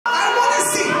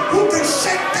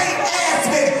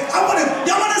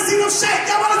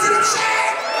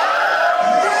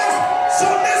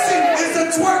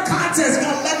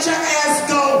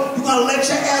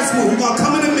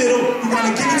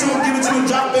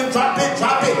drop it,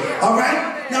 drop it. All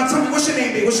right? Now tell me, what's your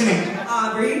name, babe? What's your name?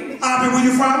 Aubrey. Aubrey, where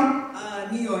you from?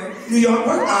 New York. New York,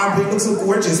 where? Aubrey looks so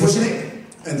gorgeous. What's your name?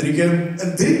 Enrique.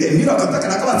 Enrique, mira, que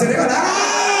acabas de regalar.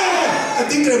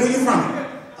 Enrique, where you from?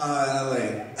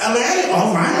 LA. LA?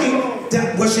 All right.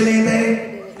 What's your name,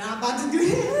 babe? Not about to do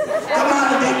it. Come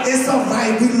on, babe. It's all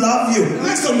right. We love you.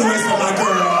 Make some noise for my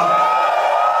girl.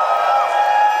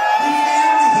 We're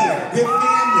family here. We're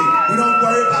family. We don't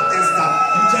worry about that stuff.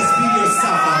 You just be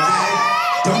yourself, okay?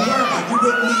 Don't worry about it. You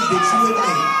with me, bitch. You with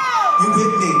me. You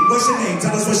with me. What's your name?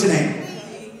 Tell us what's your name.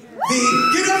 V.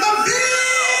 Get up the V!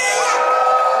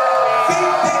 V,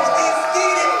 bitch, it's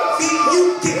eating. V, you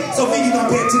get. So V, you gonna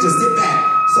pay attention. Sit back.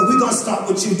 So we gonna start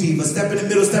with you, Diva. Step in the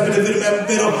middle, step in the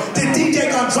middle. Then DJ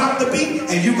gonna drop the beat,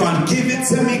 and you gonna give it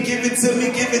to me, give it to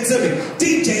me, give it to me.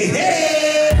 DJ,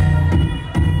 hey!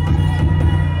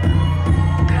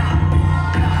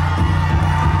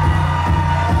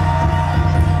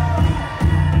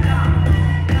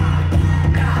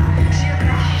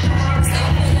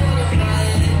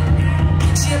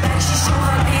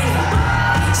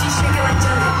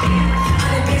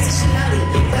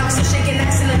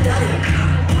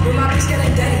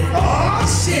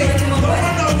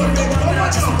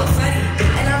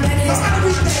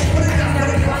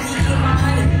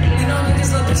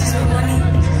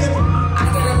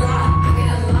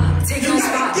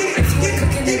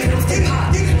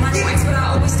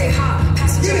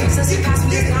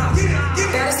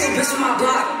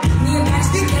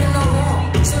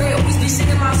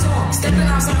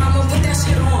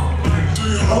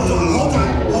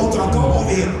 Hold on, go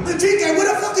over here. DJ, where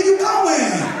the fuck are you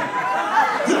going?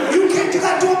 You can't, you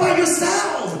gotta do it by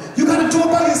yourself. You gotta do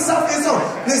it by yourself. It's all,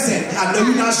 listen, I know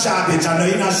you're not shy, bitch. I know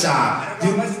you're not shy.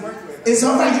 It's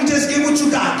all right, you just give what you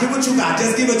got. Give what you got.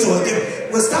 Just give it to her.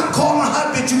 Well, stop calling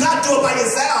her bitch. You gotta do it by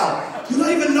yourself. You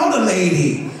don't even know the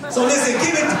lady. So listen,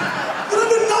 give it. You don't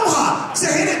even know her. So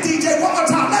hit it, DJ, one more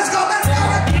time. Let's go, let's go.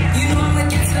 You know I'ma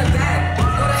get to the back. Go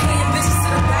to hating bitches to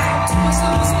the back. Too much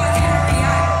love so I can't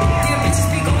react. Damn bitches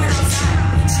be going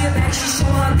outside. She a back, she show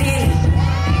her titty.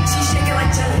 She shaking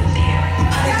like jelly.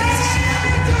 Other days she not.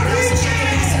 She shaking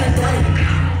ass in a deli.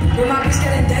 With my bitch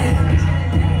getting dirty.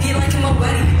 He like him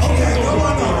already. Okay, go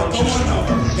on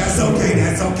over. That's okay,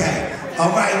 that's okay.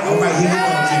 All right, here we go,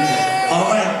 DJ. All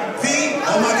right, V,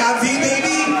 oh my God, V,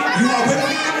 baby. You are with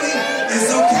family. It's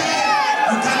okay.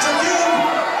 You got your view.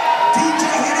 DJ,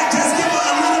 hit it. Just give her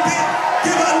a little bit.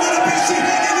 Give her a little bit. She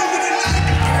hanging over the night.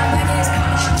 And I'm back in his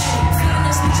pocket. Feeling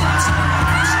this new job, she want my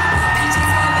cushion. PJ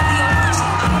telling me the emotion.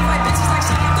 I'm gonna fight bitches like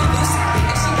she not the Lucy.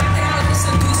 And she wrapped it out, it's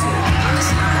seduce me. I'm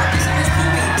just not her bitch, I'm his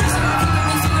groupie. Do something keeping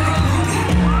me feeling real loopy.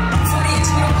 40 inch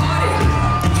with a party.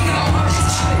 He got all his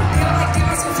shit. They don't like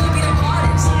their so feel be the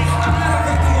hardest. I'm not a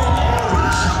rookie.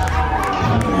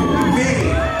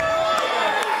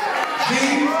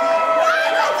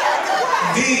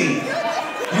 V,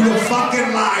 you a fucking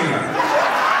liar.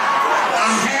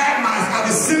 I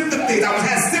was sympathy. I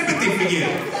had sympathy for you.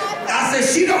 I said,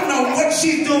 she don't know what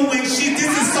she's doing when this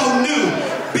is so new.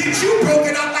 Bitch, you broke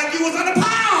it up like you was on a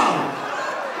pound.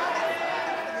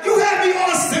 You had me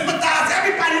all sympathized.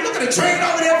 Everybody, look at the train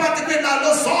over there about to get a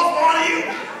little soft on you.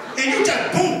 And you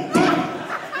just boom, boom.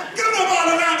 Give them all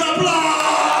a round of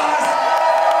applause.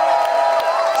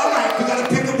 All right, we gotta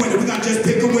pick a winner. We gotta just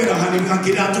pick a winner, honey. We gotta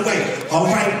get out the way. All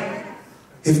right.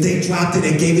 If they dropped it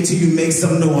and gave it to you, make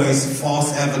some noise.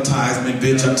 False advertisement,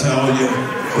 bitch, I'm telling you.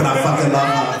 But I fucking love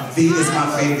her. V is my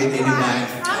favorite anyway.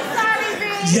 I'm sorry,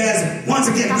 V. Yes, once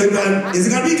again, is it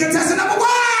gonna be contestant number 1?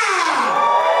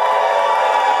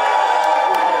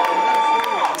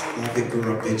 Love it,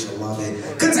 girl, bitch, I love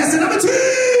it. Contestant number 2!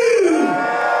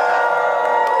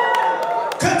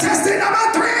 Contestant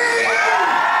number 3!